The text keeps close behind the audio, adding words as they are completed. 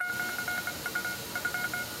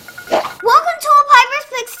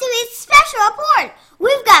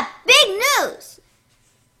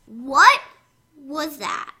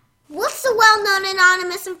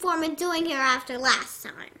anonymous informant doing here after last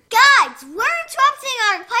time? Guys, we're interrupting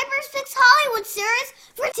our Piper's Picks Hollywood series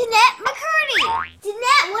for Danette McCurdy.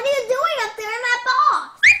 Danette, what are you doing up there in that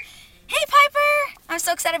box? Hey, Piper! I'm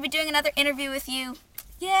so excited to be doing another interview with you.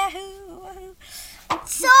 Yahoo!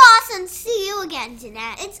 It's so awesome to see you again,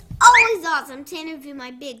 Danette. It's always awesome to interview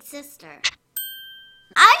my big sister.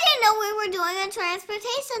 I didn't know we were doing a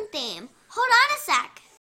transportation theme. Hold on a sec.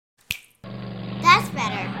 That's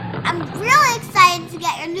better. I'm really excited to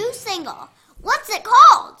get your new single. What's it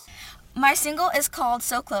called? My single is called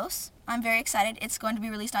So Close. I'm very excited. It's going to be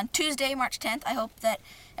released on Tuesday, March 10th. I hope that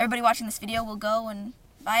everybody watching this video will go and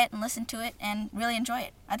buy it and listen to it and really enjoy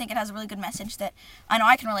it. I think it has a really good message that I know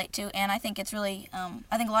I can relate to, and I think it's really,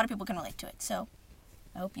 I think a lot of people can relate to it. So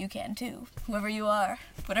I hope you can too, whoever you are,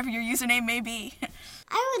 whatever your username may be.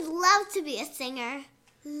 I would love to be a singer.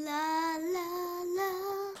 La, la,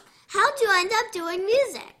 la. How'd you end up doing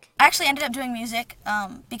music? I actually ended up doing music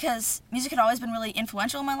because music had always been really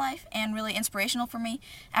influential in my life and really inspirational for me.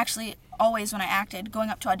 Actually, always when I acted, going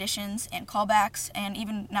up to auditions and callbacks, and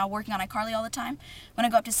even now working on iCarly all the time, when I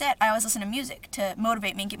go up to set, I always listen to music to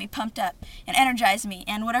motivate me and get me pumped up and energize me.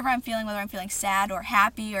 And whatever I'm feeling, whether I'm feeling sad or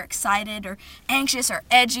happy or excited or anxious or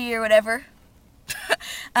edgy or whatever,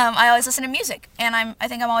 I always listen to music, and I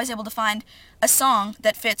think I'm always able to find a song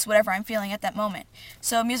that fits whatever I'm feeling at that moment.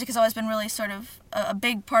 So music has always been really sort of a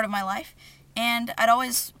big part of my life, and I'd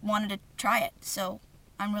always wanted to try it. So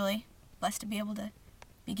I'm really blessed to be able to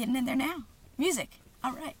be getting in there now. Music,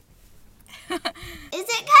 all right. Is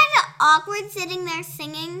it kind of awkward sitting there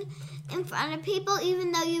singing in front of people,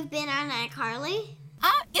 even though you've been on iCarly?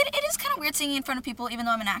 It is kind of weird singing in front of people, even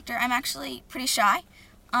though I'm an actor. I'm actually pretty shy.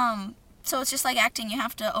 So it's just like acting. You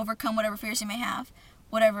have to overcome whatever fears you may have,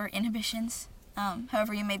 whatever inhibitions,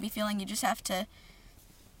 however you may be feeling. You just have to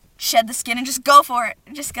shed the skin and just go for it.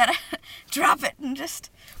 You just gotta drop it and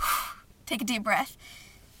just take a deep breath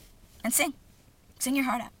and sing. Sing your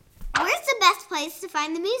heart out. Where's the best place to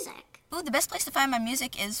find the music? Ooh, the best place to find my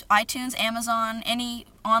music is iTunes, Amazon, any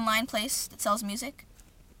online place that sells music.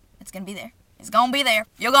 It's gonna be there. It's gonna be there.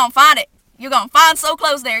 You're gonna find it. You're going to find So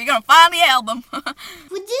Close there. You're going to find the album. Would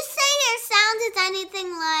you say your sound is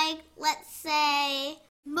anything like, let's say,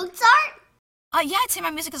 Mozart? Yeah, I'd say my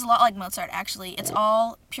music is a lot like Mozart, actually. It's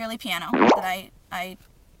all purely piano that I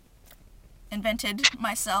invented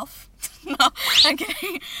myself. No, I'm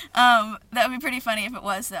kidding. That would be pretty funny if it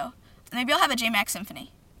was, though. Maybe I'll have a J-Mac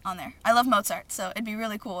symphony on there. I love Mozart, so it'd be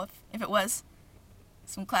really cool if it was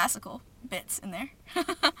some classical bits in there.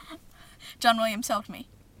 John Williams helped me.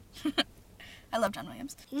 I love John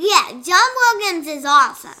Williams. Yeah, John Williams is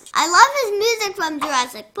awesome. I love his music from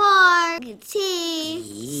Jurassic Park,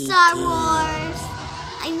 E.T., Star Wars.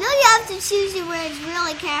 I know you have to choose your words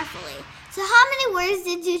really carefully. So how many words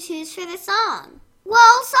did you choose for the song?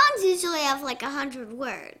 Well, songs usually have like 100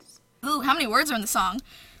 words. Ooh, how many words are in the song?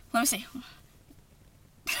 Let me see. No,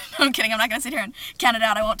 I'm kidding. I'm not going to sit here and count it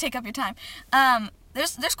out. I won't take up your time.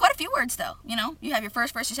 There's quite a few words, though. You know, you have your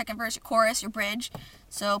first verse, your second verse, your chorus, your bridge.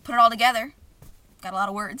 So put it all together. Got a lot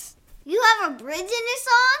of words. You have a bridge in your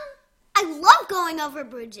song? I love going over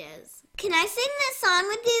bridges. Can I sing this song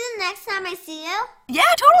with you the next time I see you? Yeah,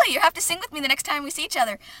 totally. You have to sing with me the next time we see each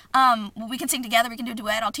other. We can sing together. We can do a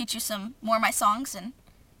duet. I'll teach you some more of my songs, and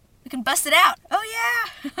we can bust it out. Oh,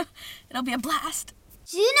 yeah. It'll be a blast.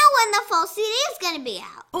 Do you know when the full CD is going to be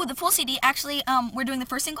out? Oh, the full CD, actually, we're doing the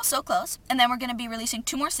first single, So Close, and then we're going to be releasing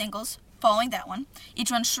 2 more singles following that one,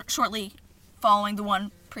 each one shortly following the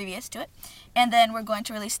one previous to it, and then we're going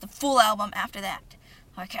to release the full album after that.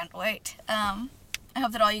 I can't wait. I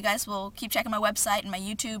hope that all you guys will keep checking my website and my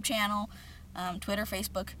YouTube channel, Twitter,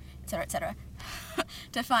 Facebook, etc.,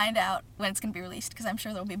 to find out when it's going to be released, because I'm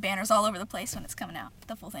sure there will be banners all over the place when it's coming out,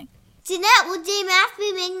 the full thing. Danette, will J-Mac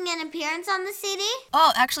be making an appearance on the CD?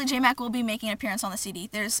 Oh, actually, J-Mac will be making an appearance on the CD.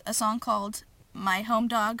 There's a song called My Home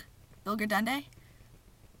Dog, Bilger Dundee.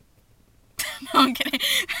 No, I'm kidding.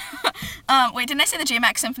 Wait, didn't I say the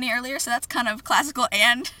J-Mac Symphony earlier? So that's kind of classical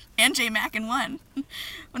and J-Mac in one.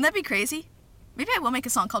 Wouldn't that be crazy? Maybe I will make a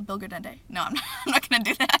song called Bilger Dundee. No, I'm not going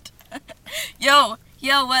to do that. Yo,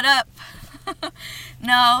 what up?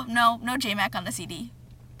 No J-Mac on the CD.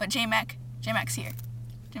 But J-Mac's here.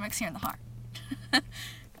 J-Mac's here in the heart.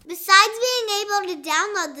 Besides being able to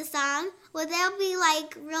download the song, will there be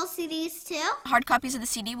like real CDs too? Hard copies of the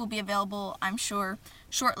CD will be available, I'm sure,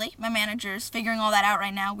 shortly. My manager's figuring all that out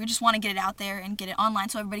right now. We just want to get it out there and get it online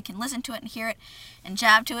so everybody can listen to it and hear it and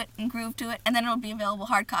jab to it and groove to it, and then it'll be available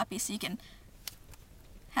hard copy so you can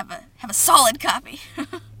have a solid copy.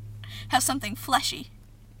 Have something fleshy.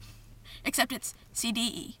 Except it's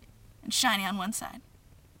CDE and shiny on one side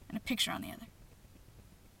and a picture on the other.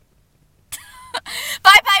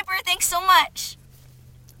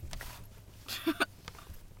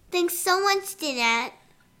 so much, Jeanette.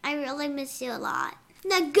 I really miss you a lot.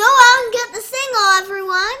 Now go out and get the single,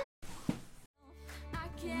 everyone.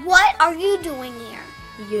 What are you doing here?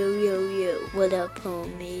 Yo, what up,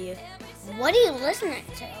 homie? What are you listening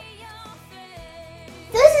to?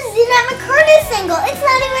 This is Jeanette McCurdy's single. It's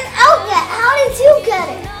not even out yet. How did you get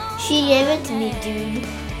it? She gave it to me, dude.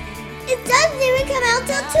 It doesn't even come out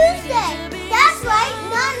till Tuesday. That's right,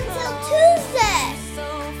 not until Tuesday.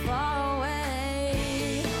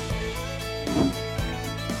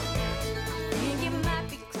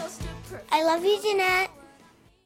 I love you, Jeanette.